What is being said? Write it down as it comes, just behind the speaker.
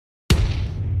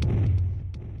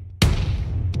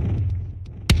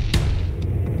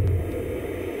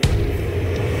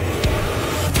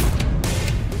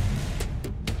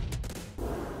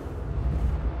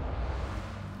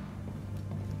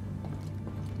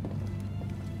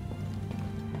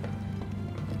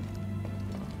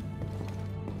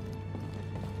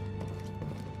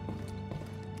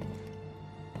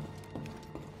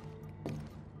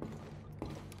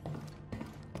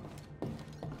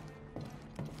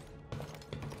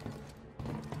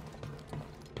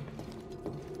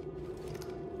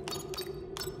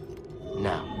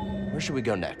Where should we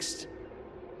go next?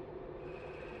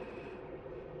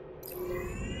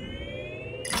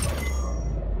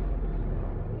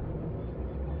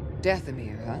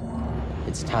 Dathomir, huh?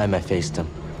 It's time I faced him.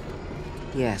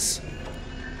 Yes.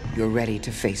 You're ready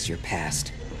to face your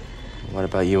past. What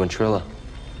about you and Trilla?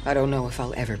 I don't know if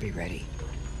I'll ever be ready.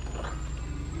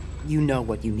 You know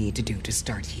what you need to do to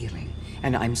start healing,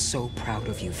 and I'm so proud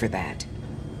of you for that.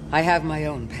 I have my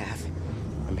own path.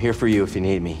 I'm here for you if you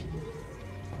need me.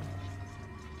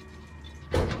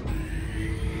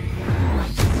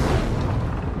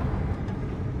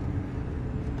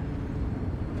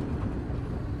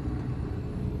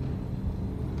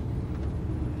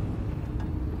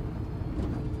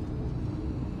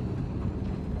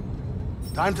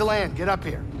 Time to land. Get up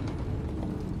here.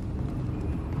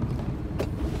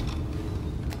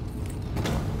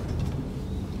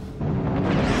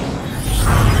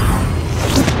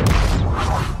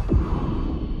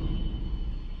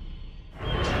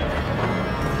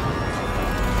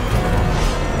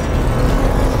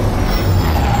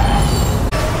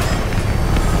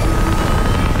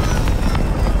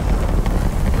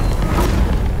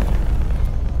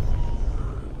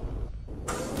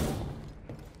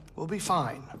 We'll be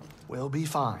fine. We'll be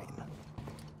fine.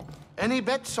 Any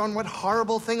bets on what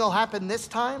horrible thing will happen this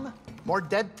time? More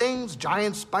dead things,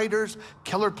 giant spiders,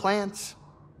 killer plants?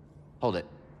 Hold it.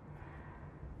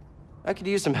 I could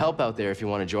use some help out there if you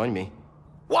want to join me.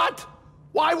 What?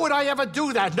 Why would I ever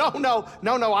do that?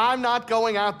 No, I'm not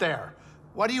going out there.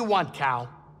 What do you want, Cal?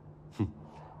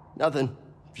 Nothing.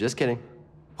 Just kidding.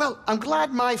 Well, I'm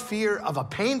glad my fear of a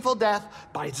painful death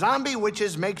by zombie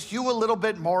witches makes you a little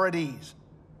bit more at ease.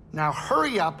 Now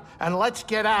hurry up and let's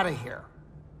get out of here.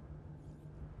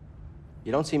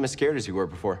 You don't seem as scared as you were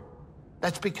before.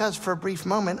 That's because for a brief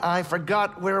moment I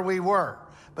forgot where we were.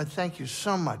 But thank you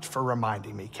so much for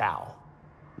reminding me, Cal.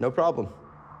 No problem.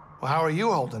 Well, how are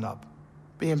you holding up?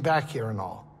 Being back here and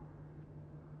all.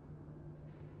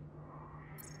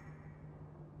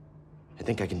 I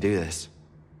think I can do this.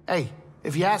 Hey,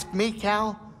 if you ask me,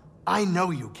 Cal, I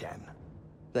know you can.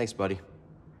 Thanks, buddy.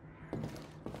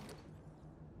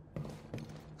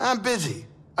 I'm busy.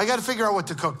 I gotta figure out what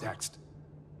to cook next.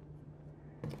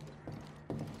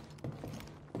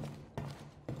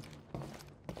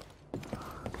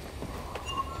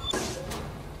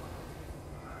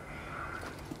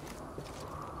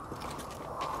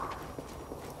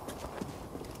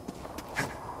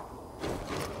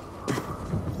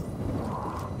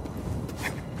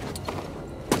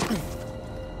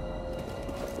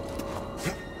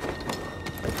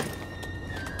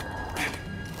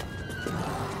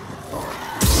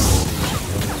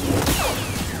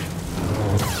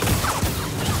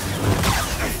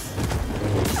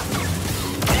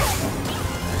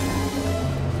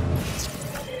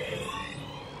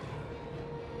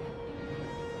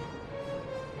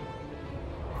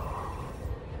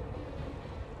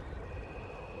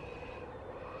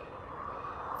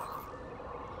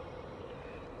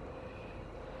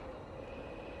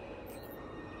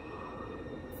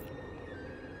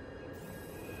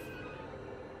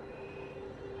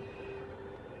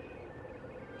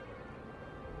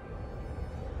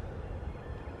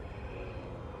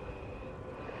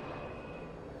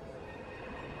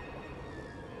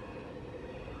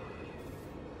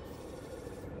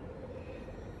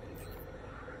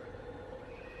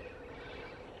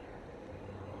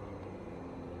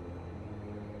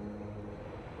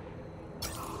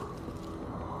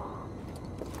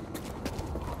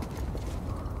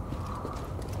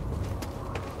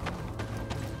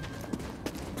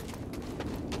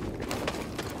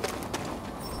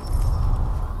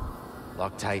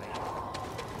 Lock tight.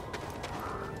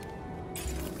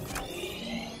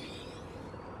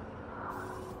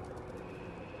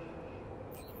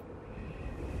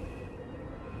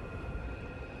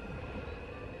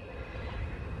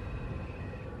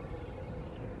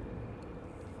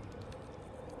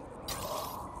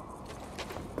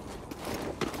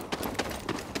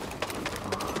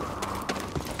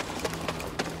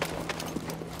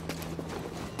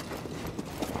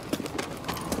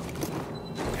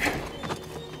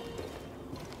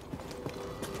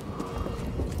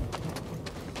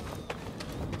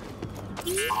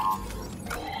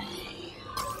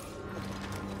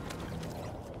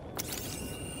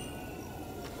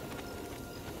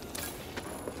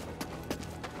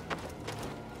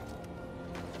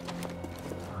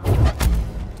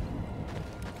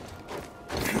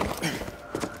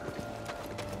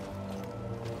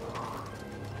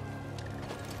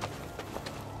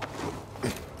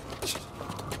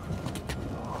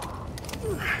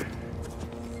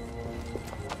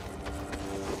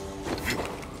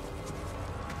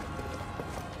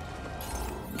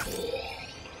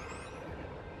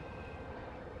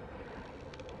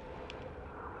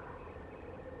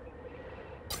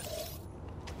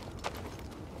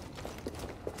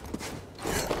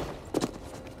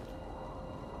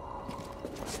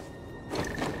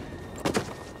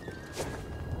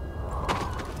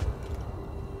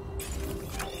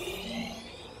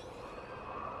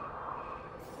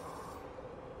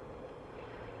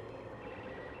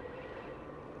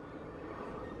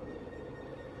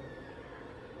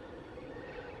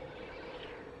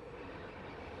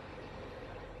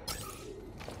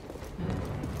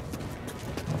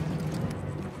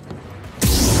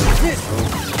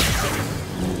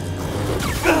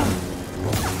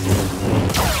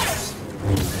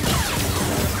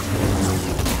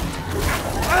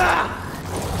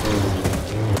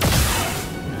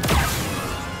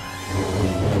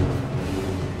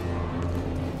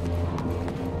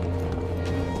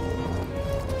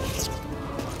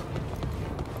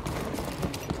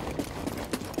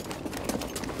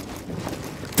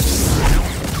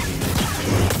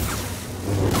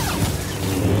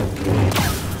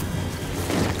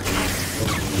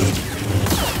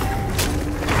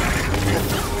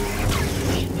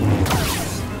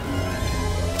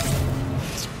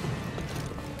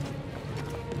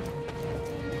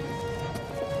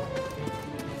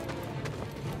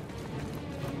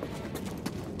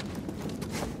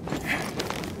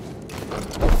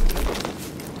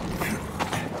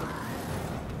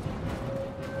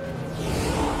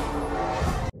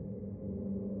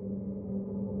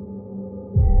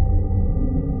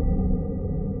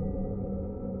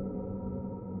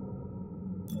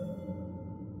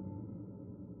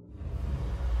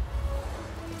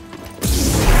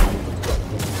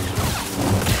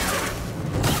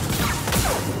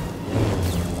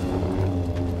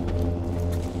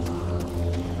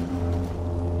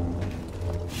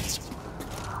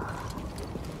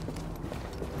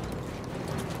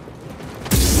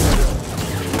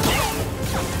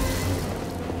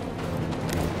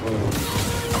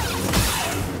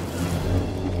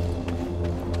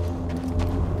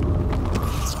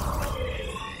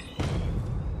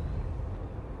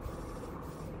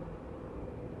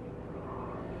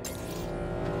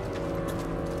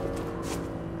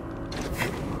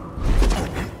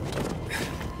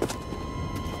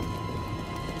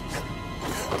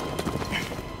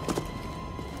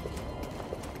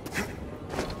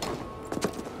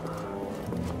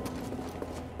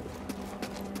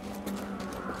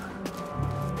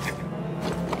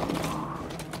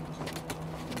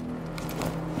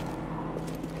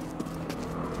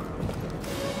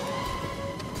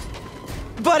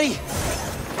 Buddy!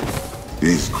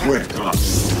 He's quick, huh?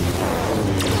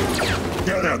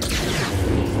 Get him!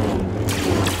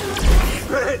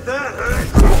 Great, that hurt!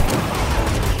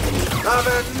 I've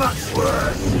had much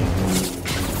worse!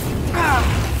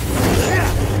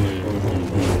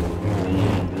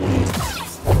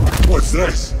 What's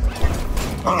this?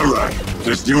 Alright,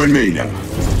 just you and me now.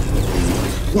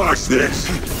 Watch this!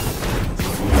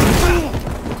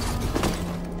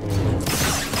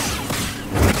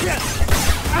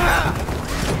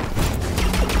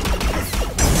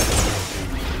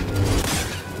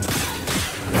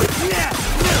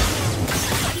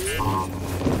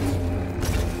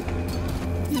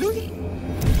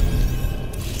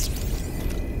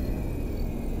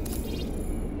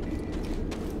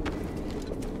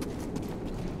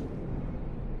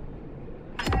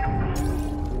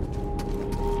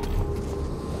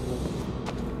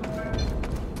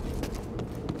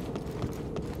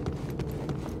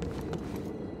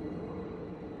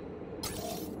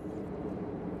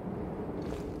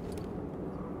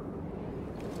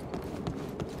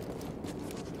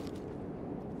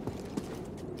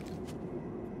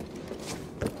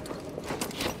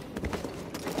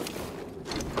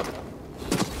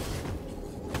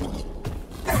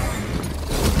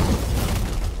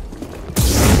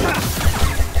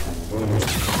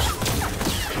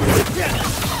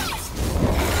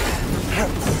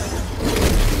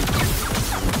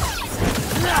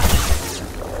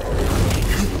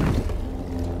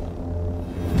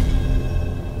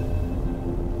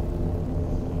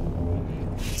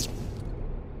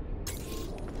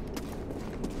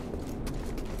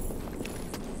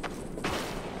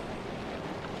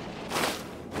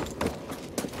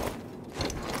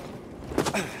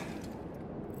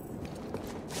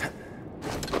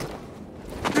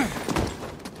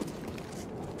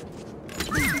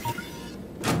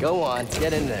 Go on,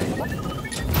 get in there.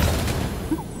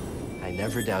 I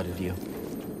never doubted you.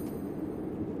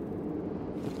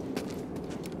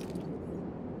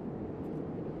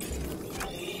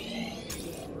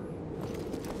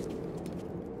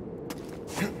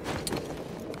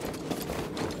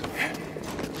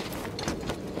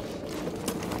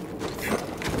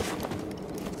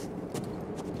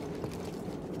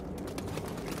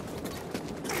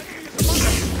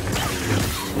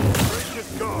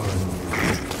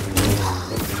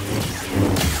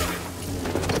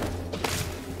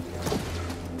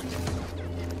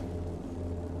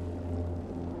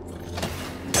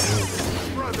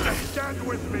 Stand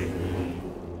with me!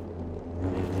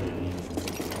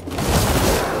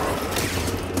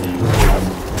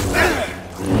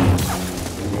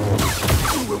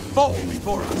 Who will fall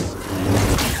before us?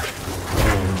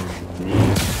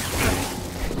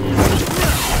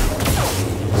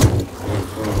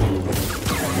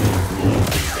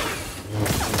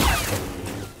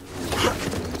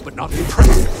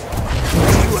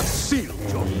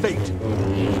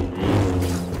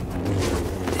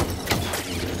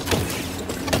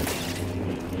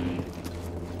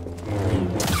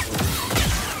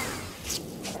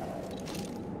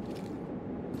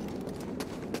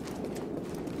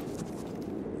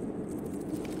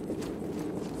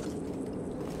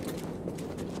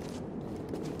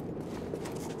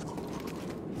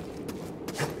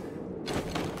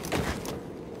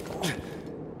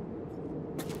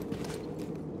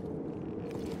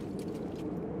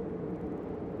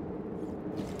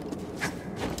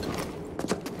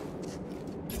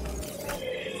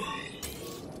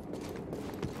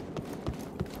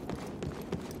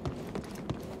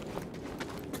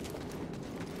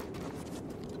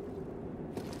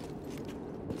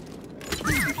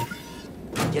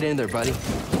 Get in there, buddy.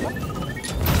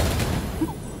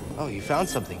 Oh, you found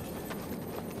something.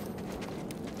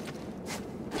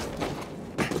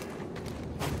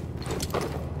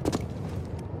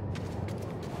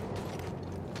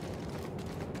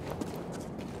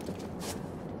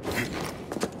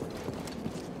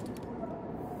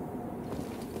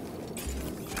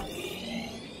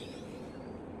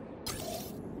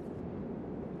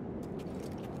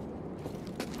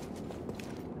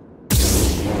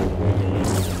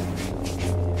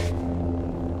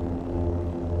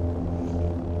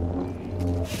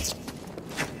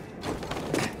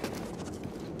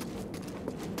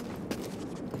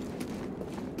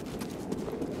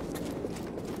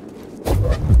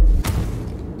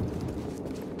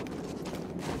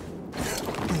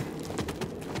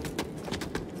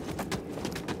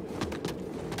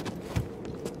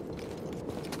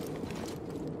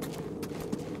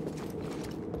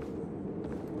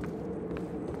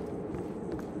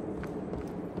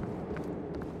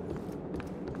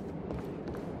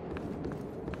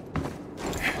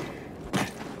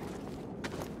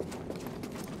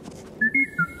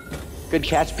 Good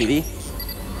catch, BB.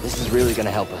 This is really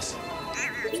gonna help us.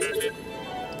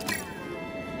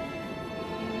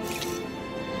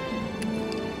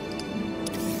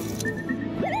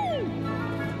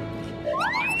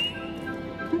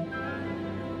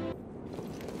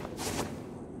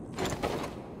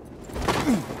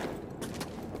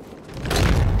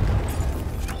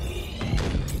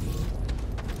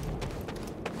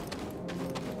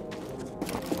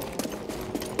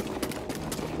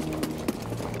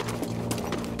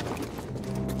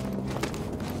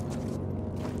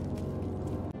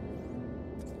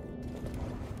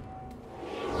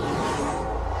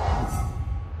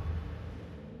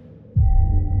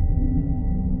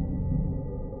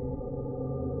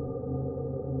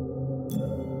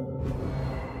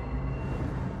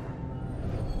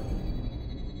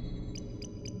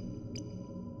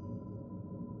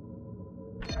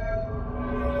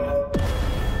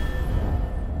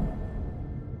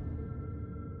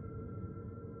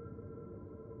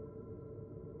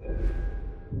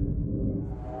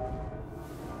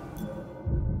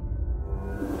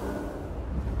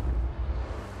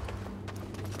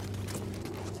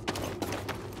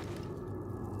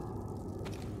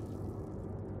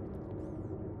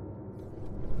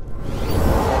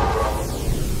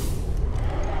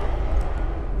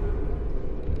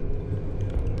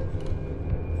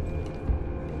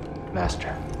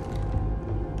 Master.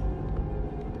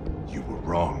 You were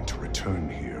wrong to return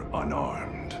here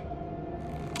unarmed.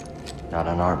 Not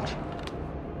unarmed.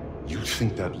 You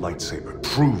think that lightsaber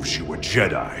proves you a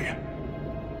Jedi?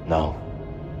 No.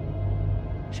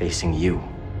 Chasing you.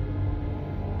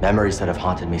 Memories that have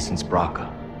haunted me since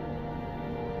Braca.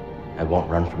 I won't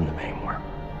run from them anymore.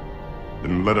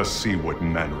 Then let us see what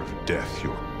manner of death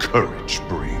your courage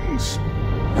brings.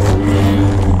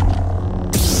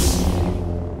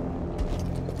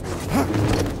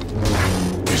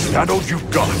 Is that all you've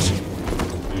got?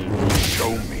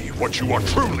 Show me what you are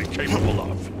truly capable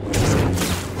of.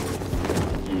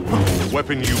 The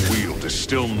weapon you wield is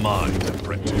still mine,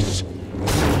 apprentice.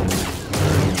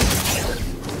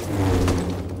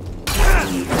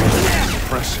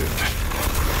 Impressive.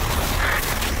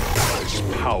 Is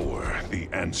power the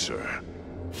answer?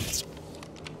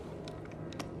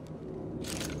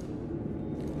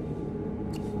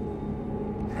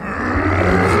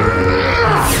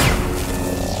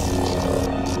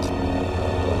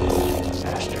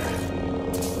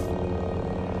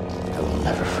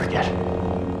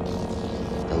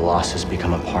 Has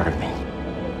become a part of me.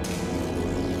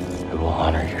 I will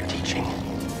honor your teaching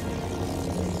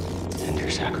and your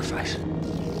sacrifice.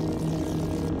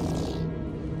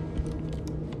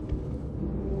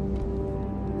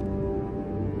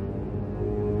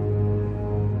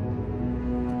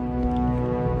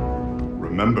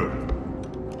 Remember,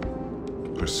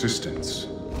 persistence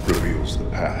reveals the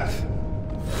path.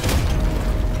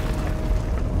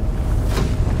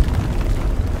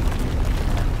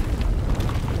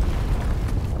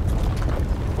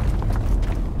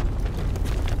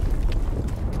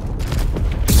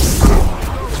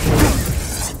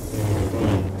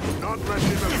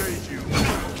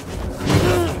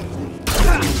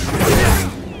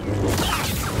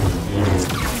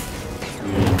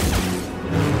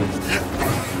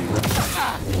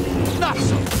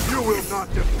 You will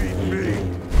not defeat me!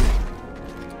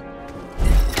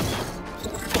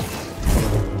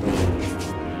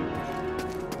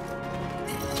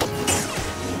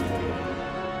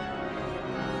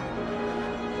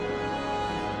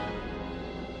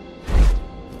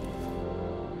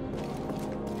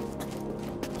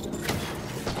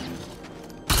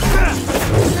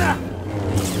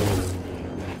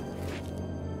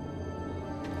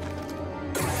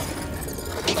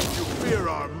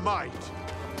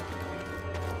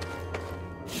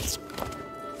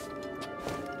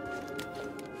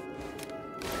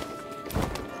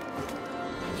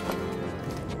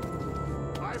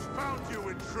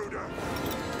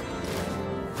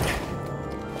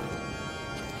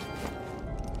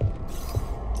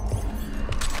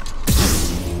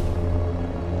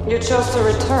 You chose to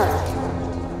return.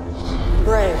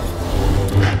 Brave,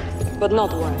 but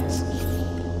not wise.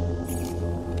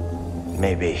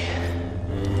 Maybe.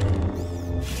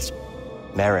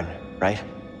 Marin, right?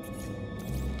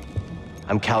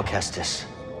 I'm Cal Kestis.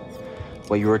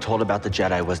 What you were told about the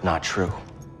Jedi was not true.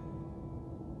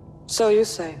 So you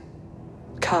say.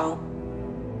 Cal.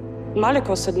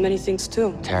 Malicos said many things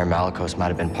too. Terran Malicos might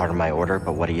have been part of my order,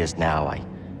 but what he is now, I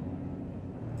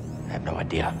have no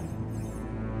idea.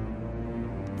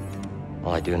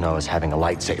 All I do know is having a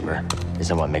lightsaber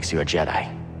isn't what makes you a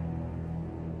Jedi.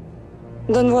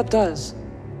 Then what does?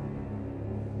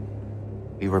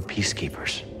 We were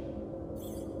peacekeepers.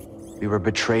 We were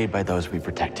betrayed by those we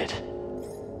protected.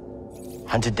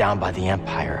 Hunted down by the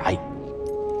Empire.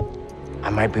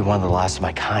 I might be one of the last of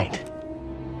my kind.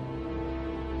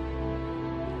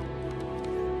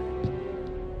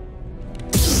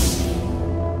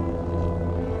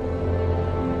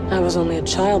 I was only a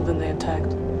child when they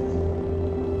attacked.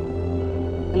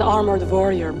 An armored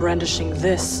warrior brandishing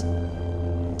this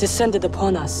descended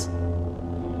upon us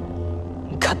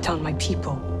and cut down my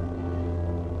people,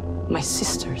 my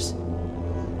sisters,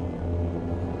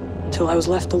 until I was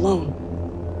left alone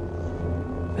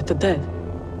with the dead.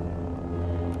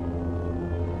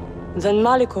 Then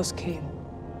Malicos came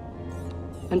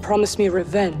and promised me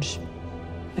revenge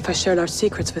if I shared our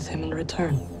secrets with him in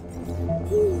return.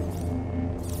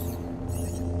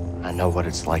 I know what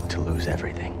it's like to lose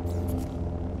everything.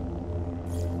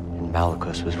 And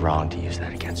Malicos was wrong to use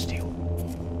that against you.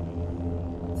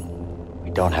 We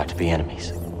don't have to be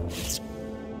enemies.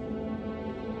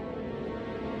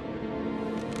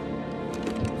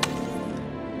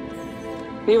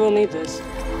 We will need this.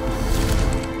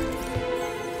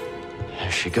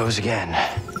 There she goes again.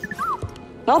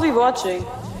 I'll be watching.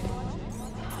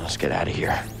 Let's get out of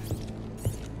here.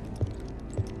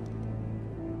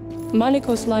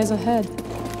 Malicos lies ahead.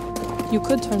 You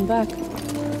could turn back.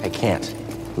 I can't.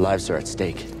 Lives are at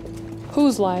stake.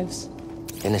 Whose lives?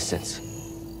 Innocents.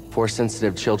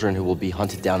 Force-sensitive children who will be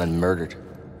hunted down and murdered.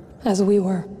 As we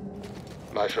were.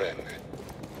 My friend,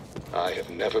 I have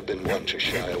never been one to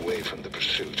shy away from the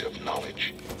pursuit of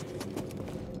knowledge.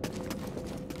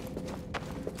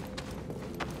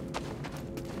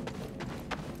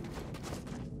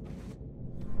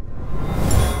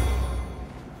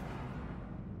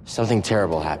 Something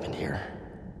terrible happened here.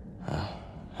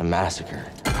 A massacre.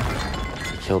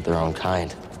 They killed their own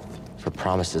kind for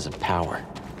promises of power.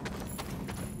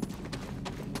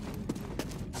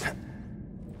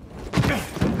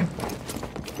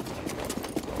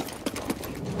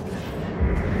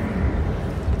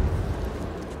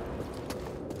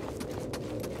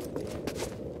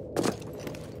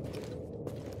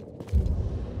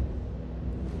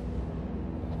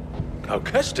 Cal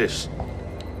Kestis.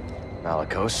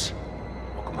 Malicos.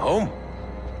 Welcome home.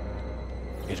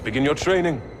 Need to begin your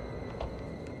training.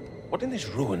 What in these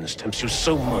ruins tempts you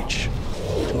so much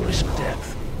to risk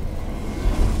death?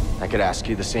 I could ask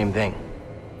you the same thing.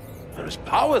 There is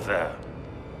power there.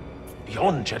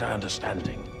 Beyond Jedi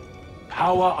understanding.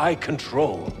 Power I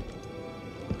control.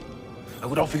 I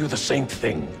would offer you the same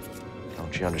thing.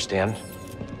 Don't you understand?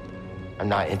 I'm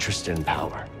not interested in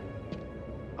power.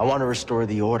 I want to restore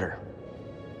the Order.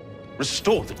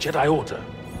 Restore the Jedi Order?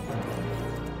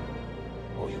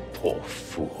 Oh, you poor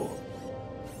fool.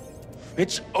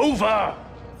 It's over!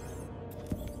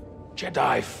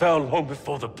 Jedi fell long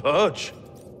before the Purge.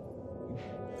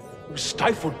 We were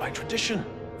stifled by tradition.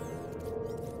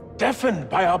 Deafened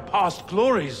by our past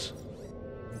glories.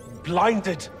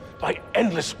 Blinded by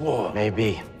endless war.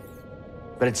 Maybe.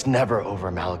 But it's never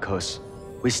over, Malicos.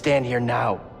 We stand here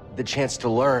now, with the chance to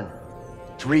learn.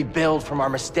 To rebuild from our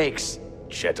mistakes.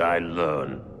 Jedi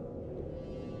learn.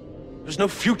 There's no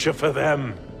future for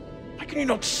them. Why can you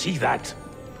not see that?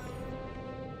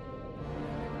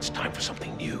 It's time for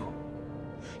something new.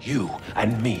 You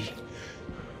and me.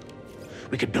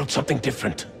 We could build something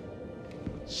different.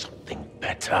 Something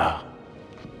better.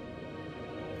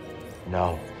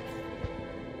 No.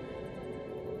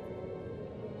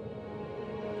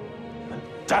 And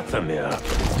Dathomir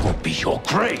will be your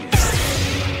grave.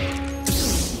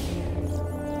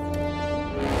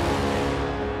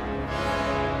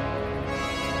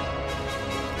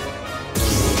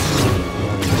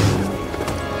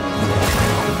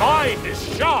 Mind is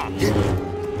sharp!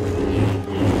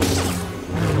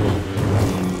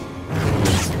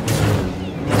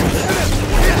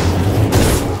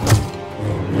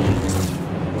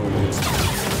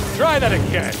 Try that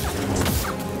again!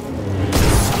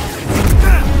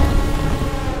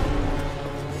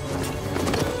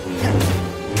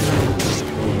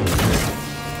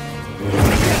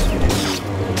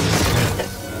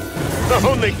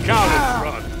 Only cowards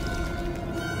run.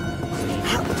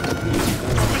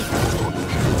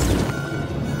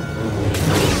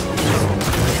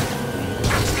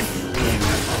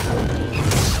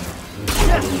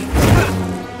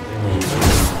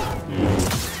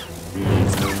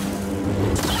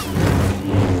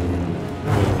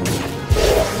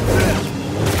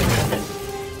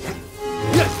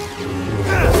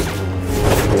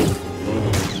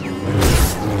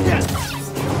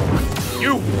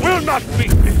 You will not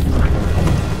beat me!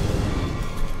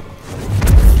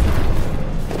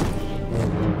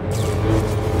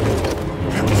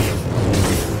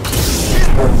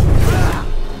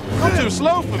 You're too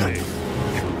slow for me.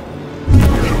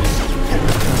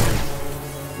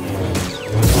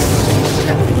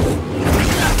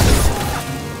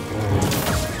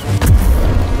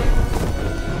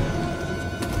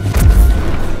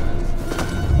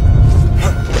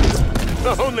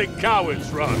 Only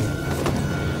cowards run.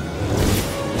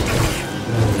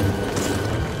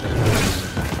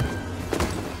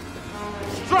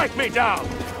 Strike me down!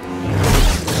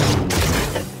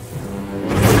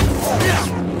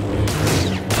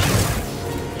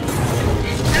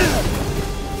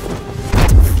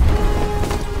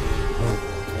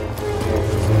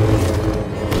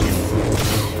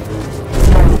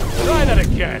 Try that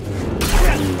again!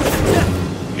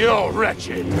 You're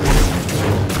wretched!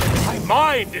 My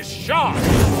mind is sharp!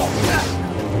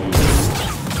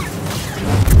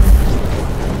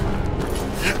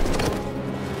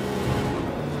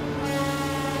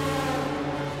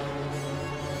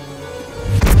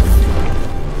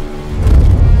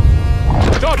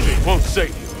 Dodging won't save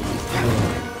you.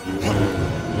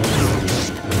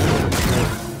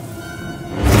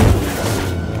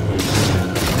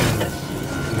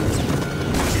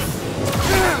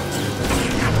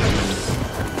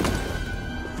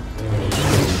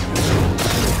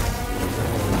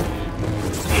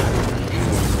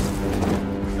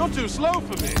 You're too slow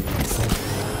for me.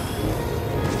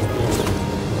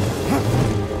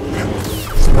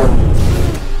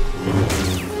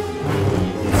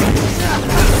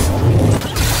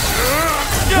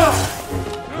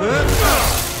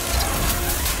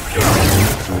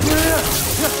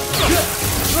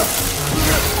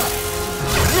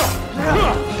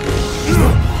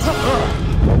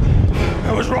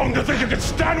 I was wrong to think you could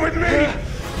stand with me!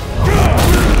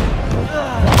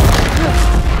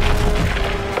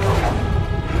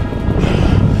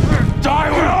 Die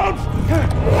without!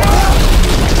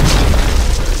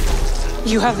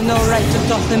 You have no right to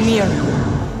Dothamir.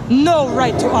 No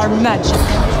right to our magic.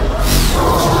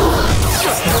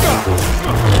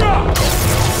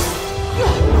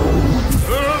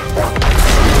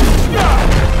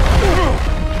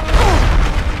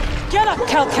 Get up,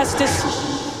 Cal Kestis!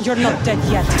 You're not dead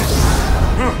yet.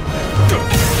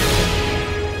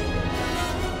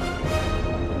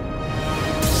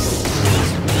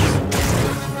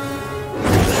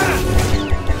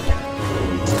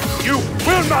 You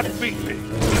will not beat me!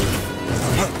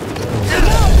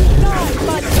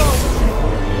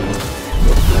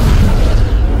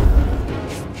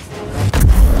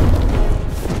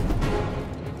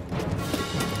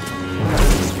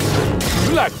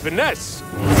 You lack finesse!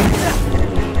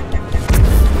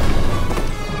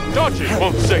 Dodging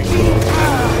won't save you!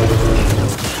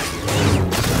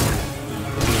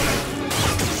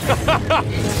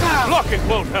 Blocking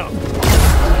won't help!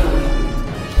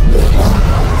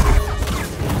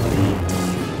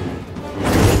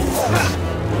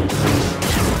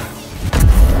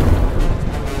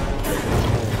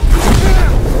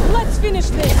 Let's finish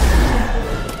this!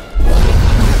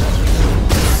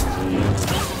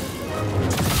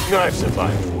 I've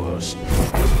survived the worst.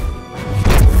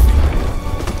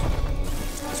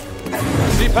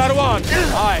 See, Padawan,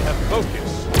 I have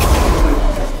focus.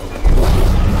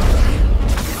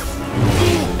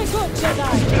 Good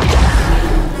Jedi!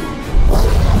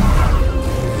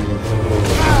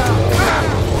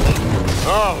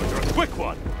 Oh, you're a quick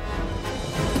one.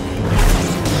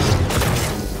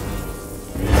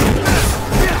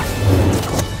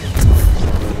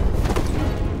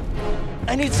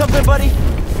 I need something, buddy.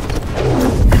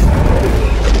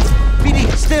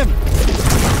 BD, stim.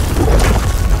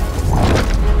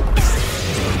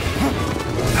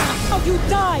 How you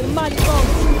die, Marco!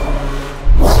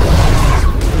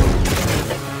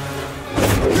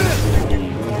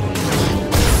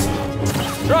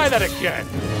 Try that again.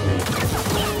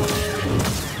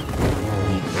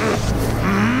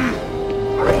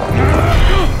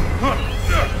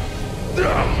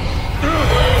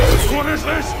 What is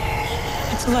this?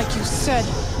 It's like you said,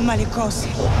 Malikos.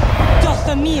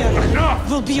 Dothamir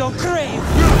will be your grave.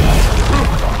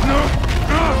 No!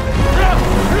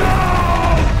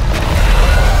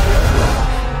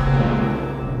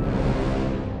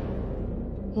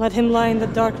 Let him lie in the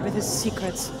dark with his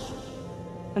secrets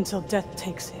until death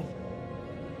takes him.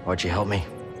 Why'd you help me?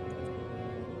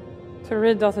 To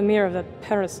rid Dathomir of that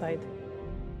parasite.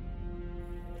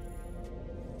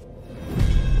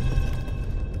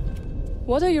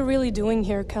 What are you really doing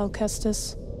here, Cal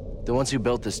Kestis? The ones who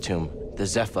built this tomb, the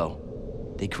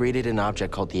Zepho, they created an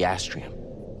object called the Astrium.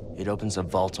 It opens a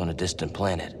vault on a distant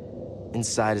planet.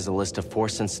 Inside is a list of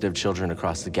Force-sensitive children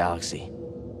across the galaxy.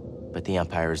 But the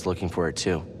Empire is looking for it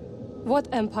too. What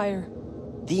Empire?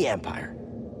 The Empire.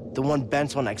 The one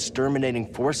bent on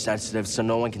exterminating Force-sensitive so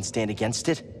no one can stand against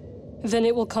it? Then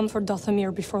it will come for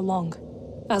Dathomir before long,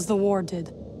 as the war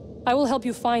did. I will help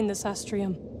you find this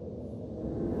Astrium.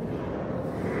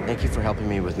 Thank you for helping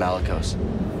me with Malicos.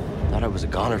 Thought I was a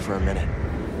goner for a minute.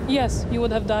 Yes, you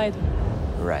would have died.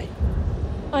 Right.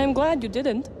 I am glad you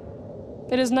didn't.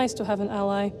 It is nice to have an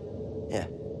ally. Yeah,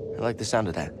 I like the sound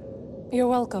of that. You're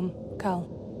welcome,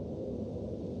 Cal.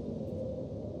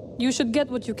 You should get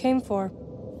what you came for.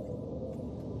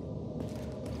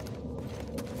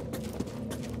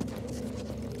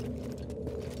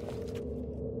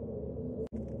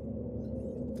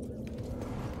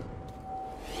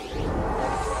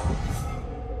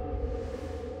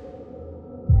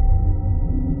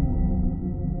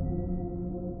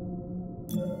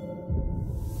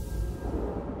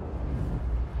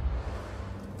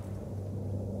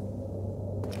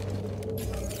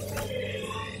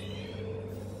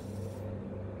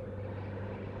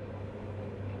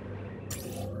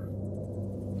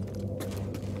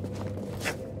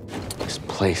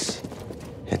 Place.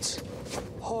 It's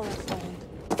Horrifying.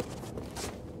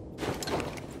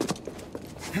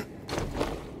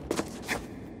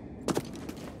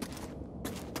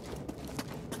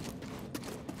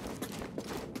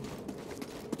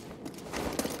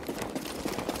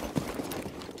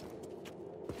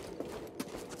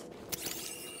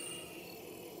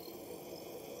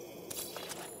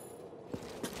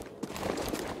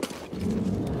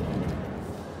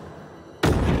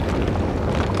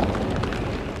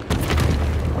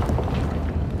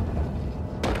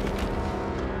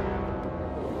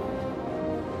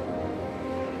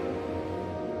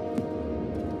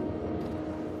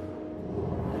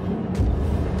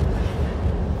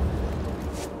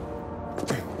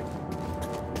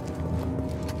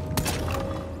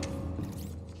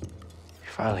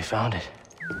 Finally found it.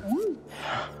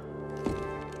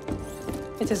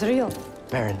 It is real.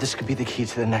 Baron, this could be the key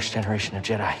to the next generation of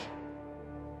Jedi.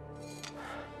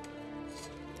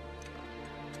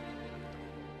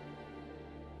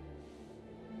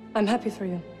 I'm happy for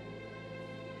you.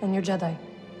 And your Jedi.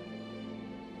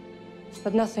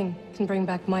 But nothing can bring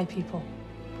back my people.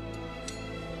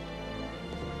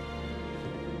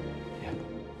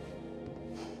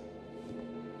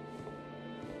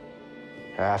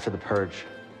 After the Purge,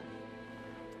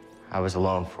 I was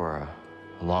alone for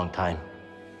a long time.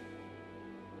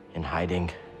 In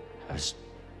hiding, I was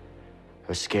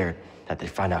scared that they'd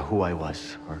find out who I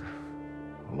was, or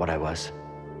what I was.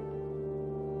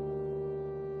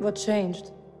 What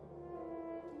changed?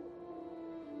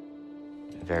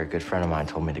 A very good friend of mine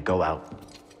told me to go out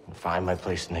and find my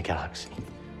place in the galaxy.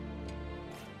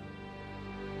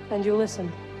 And you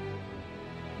listened?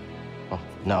 Well,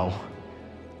 no.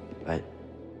 But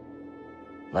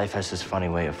life has this funny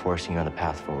way of forcing you on the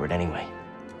path forward anyway.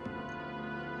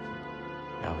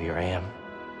 Now here I am.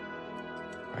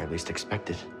 Or at least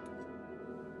expected.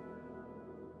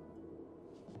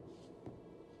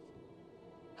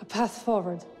 A path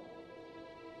forward.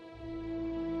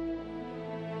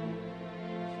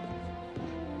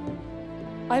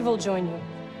 I will join you.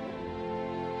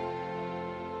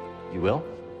 You will?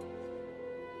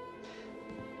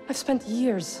 I've spent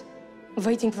years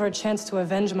waiting for a chance to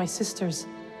avenge my sisters.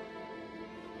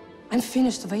 I'm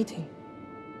finished waiting.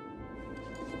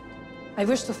 I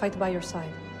wish to fight by your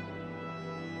side.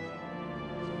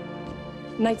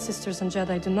 Night Sisters and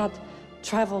Jedi do not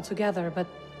travel together, but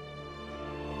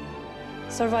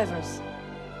survivors,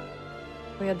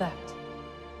 we adapt.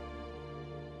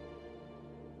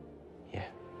 Yeah.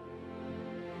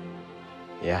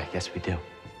 Yeah, I guess we do.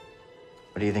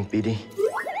 What do you think, BD?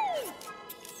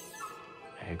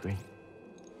 I agree.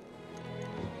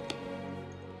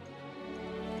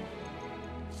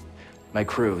 My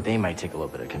crew, they might take a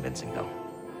little bit of convincing, though.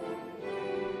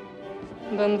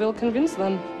 Then we'll convince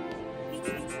them.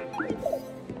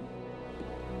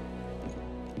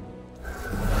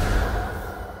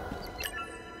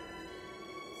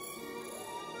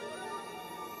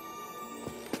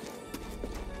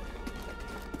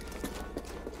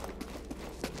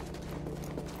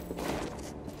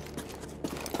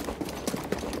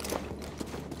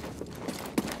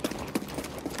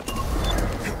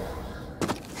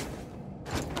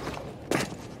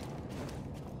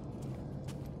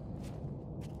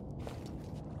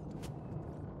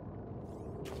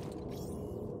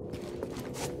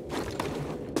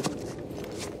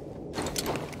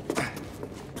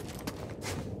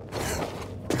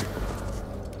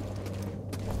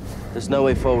 There's no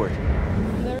way forward.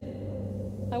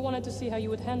 I wanted to see how you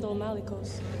would handle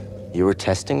Malicos. You were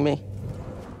testing me?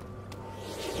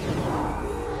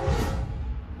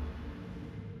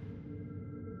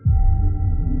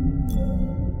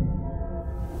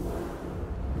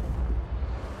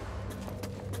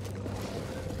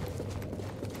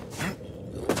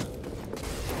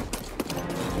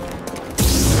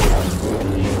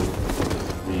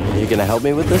 You gonna help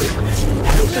me with this? Sure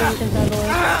you can handle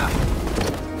it.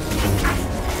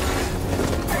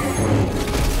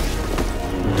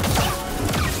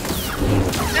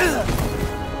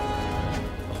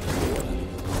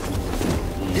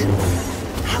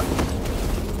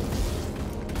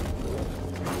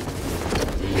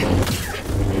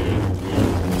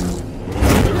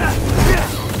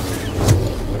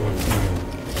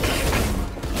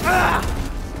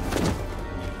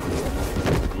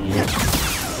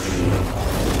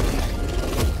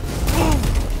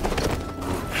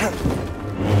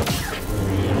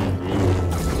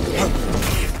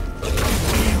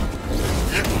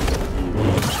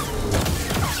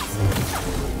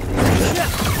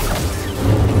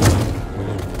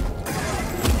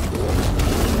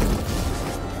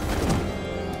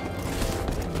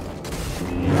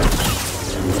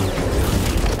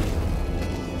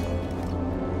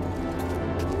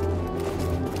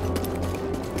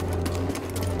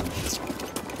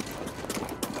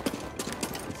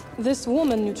 This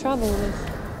woman you travel with,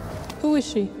 who is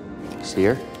she? See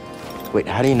her? Wait,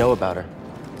 how do you know about her?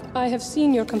 I have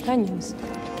seen your companions.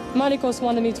 Malicos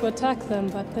wanted me to attack them,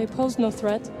 but they posed no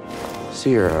threat.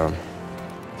 See her,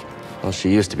 well,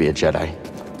 she used to be a Jedi.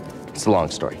 It's a long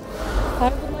story. I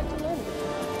would like to learn it.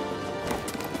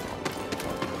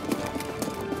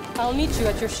 I'll meet you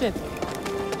at your ship.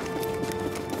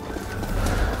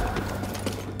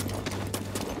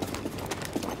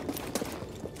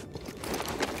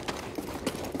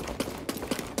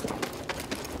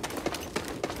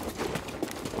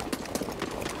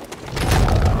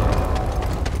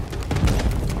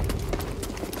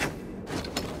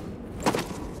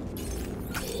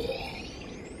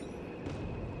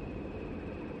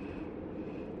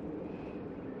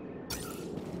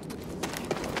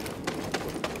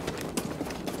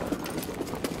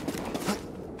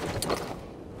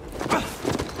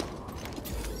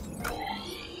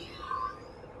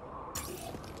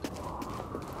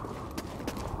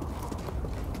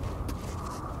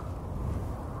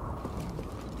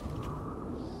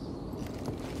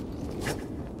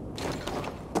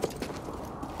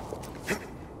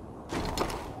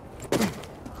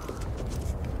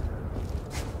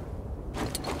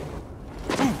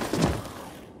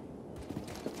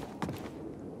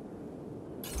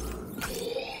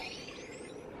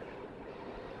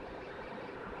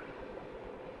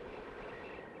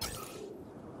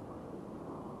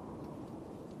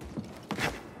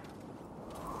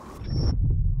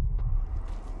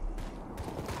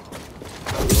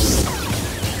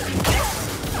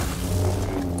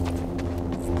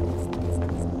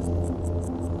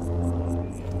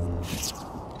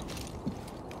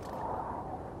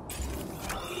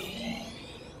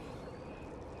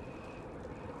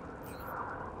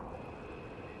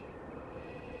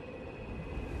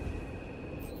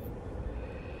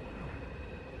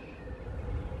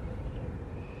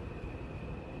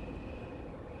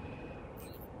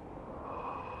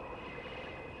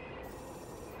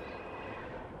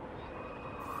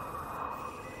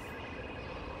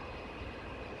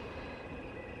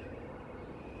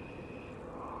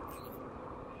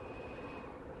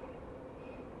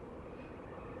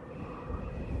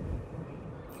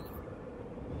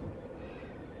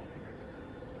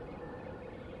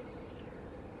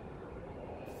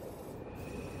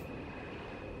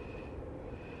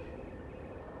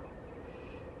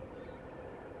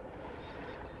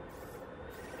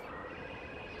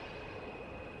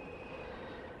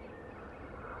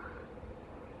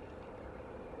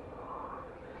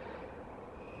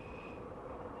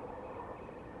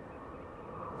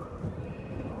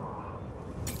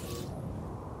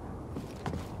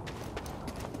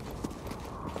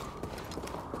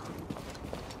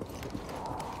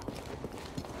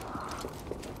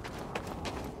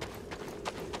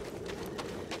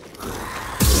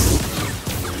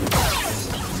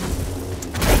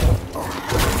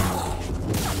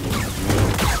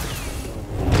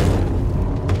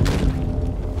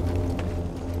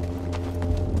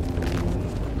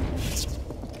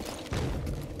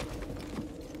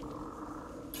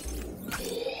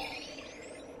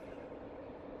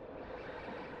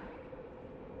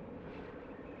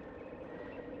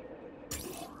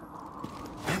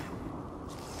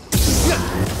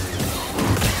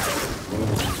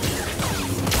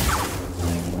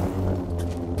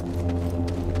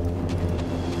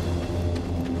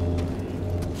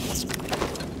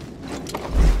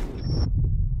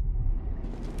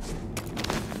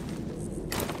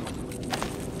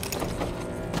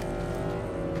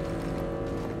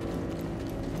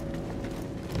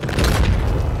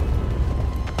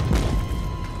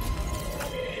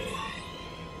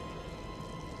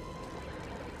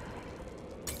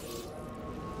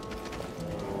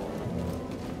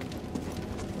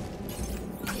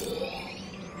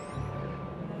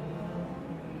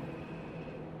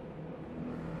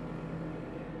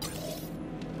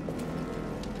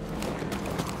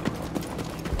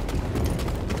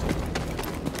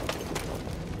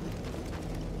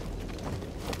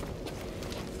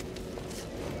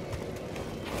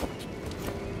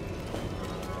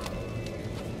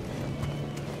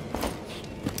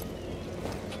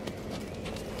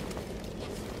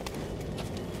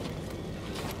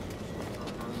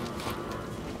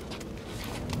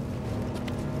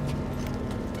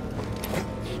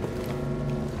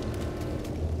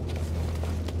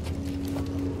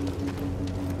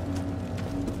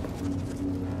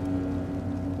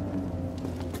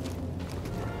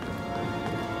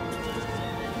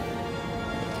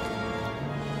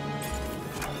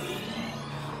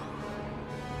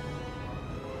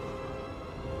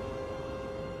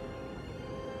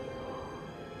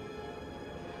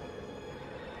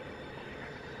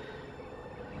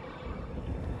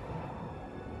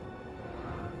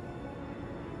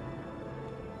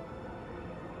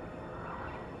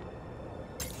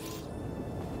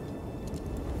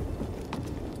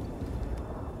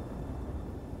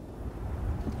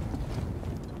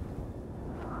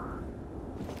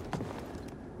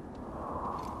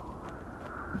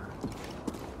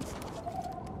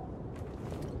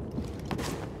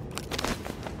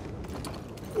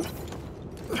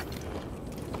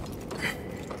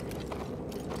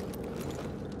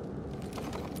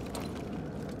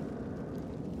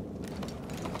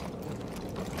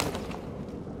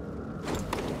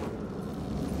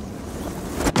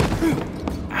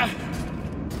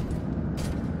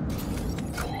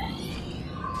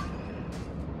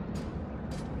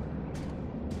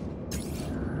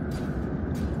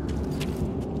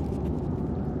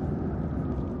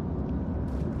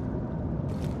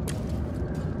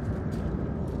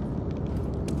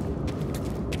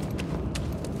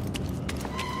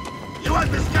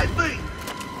 escape me!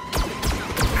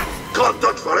 Can't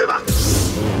dodge forever!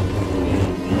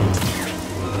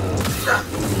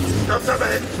 Not so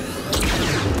bad!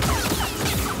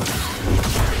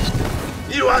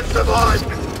 You won't survive!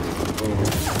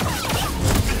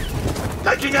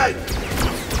 Taking aim!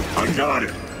 I got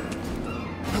it!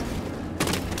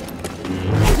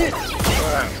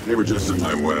 They were just in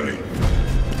my way.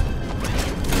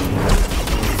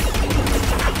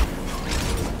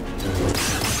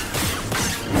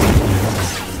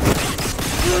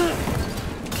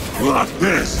 Look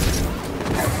this!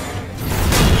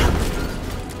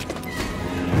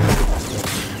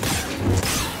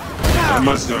 That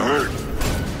must have hurt.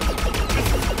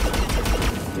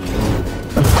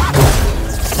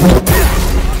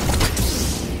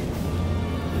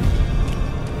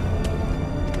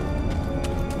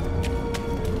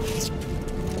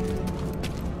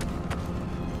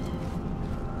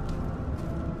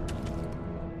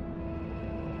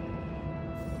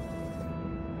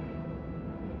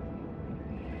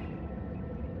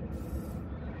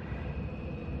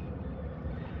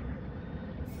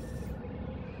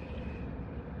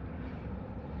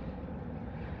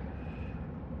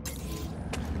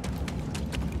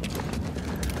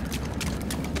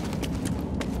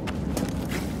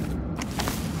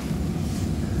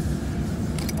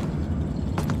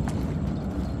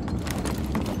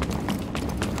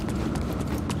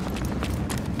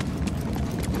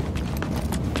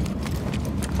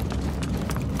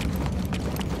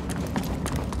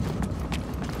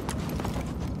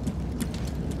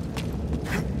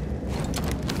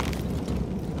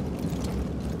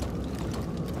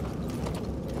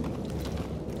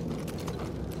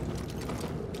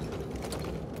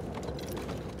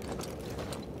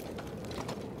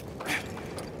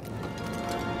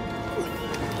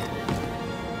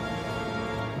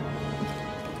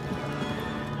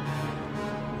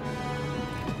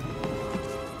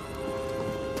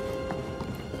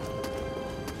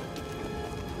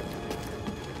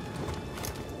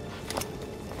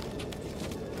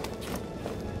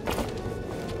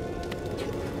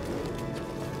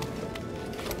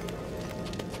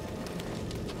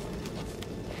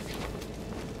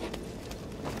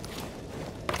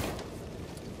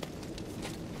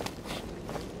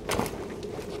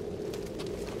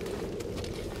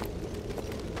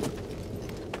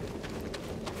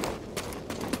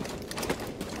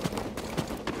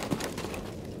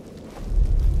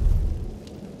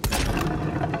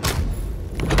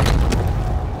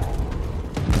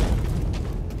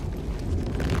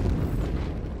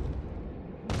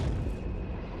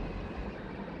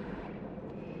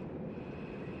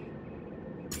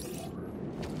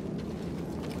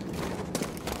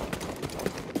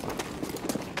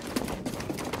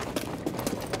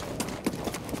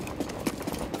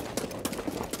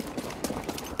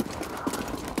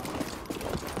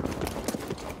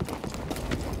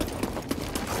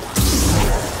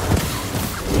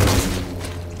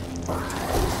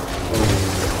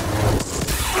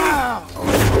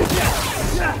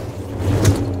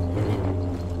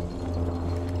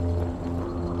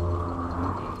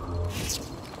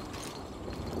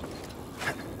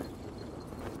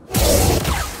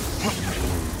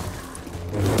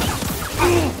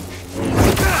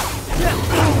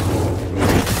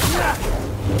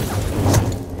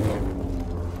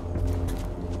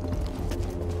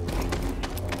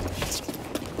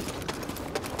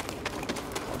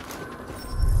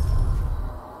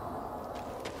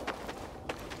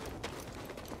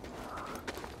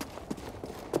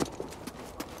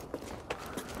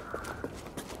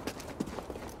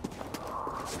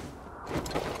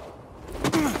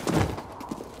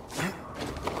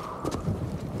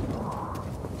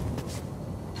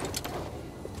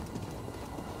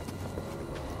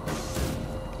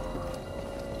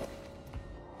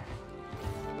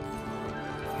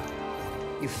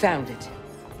 You found it.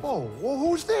 Oh, well,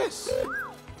 who's this?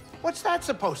 What's that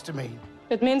supposed to mean?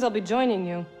 It means I'll be joining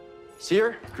you.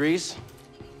 Seer, Grease,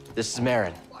 this is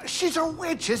Marin. She's a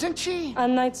witch, isn't she? A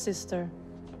Night Sister.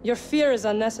 Your fear is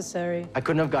unnecessary. I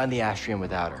couldn't have gotten the Astrium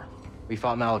without her. We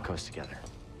fought Malicos together.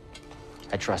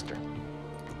 I trust her.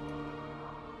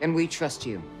 And we trust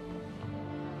you.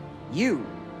 You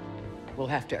will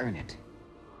have to earn it.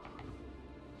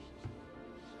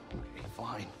 Okay,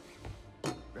 fine.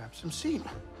 Grab some seat.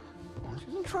 She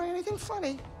doesn't try anything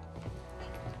funny.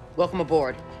 Welcome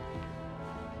aboard.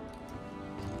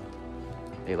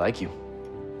 They like you.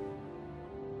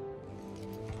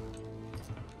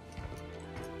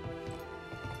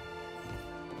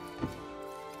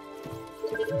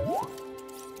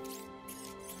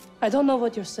 I don't know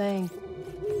what you're saying.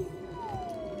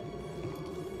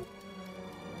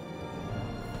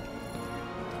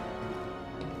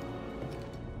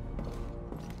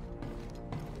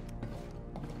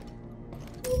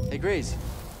 Hey, Grace,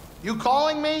 You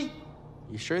calling me?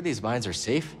 you sure these vines are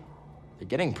safe? They're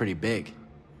getting pretty big.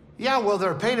 Yeah, well,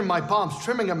 they're a pain in my palms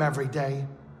trimming them every day.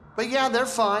 But yeah, they're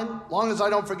fine, long as I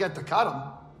don't forget to cut them.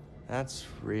 That's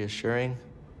reassuring.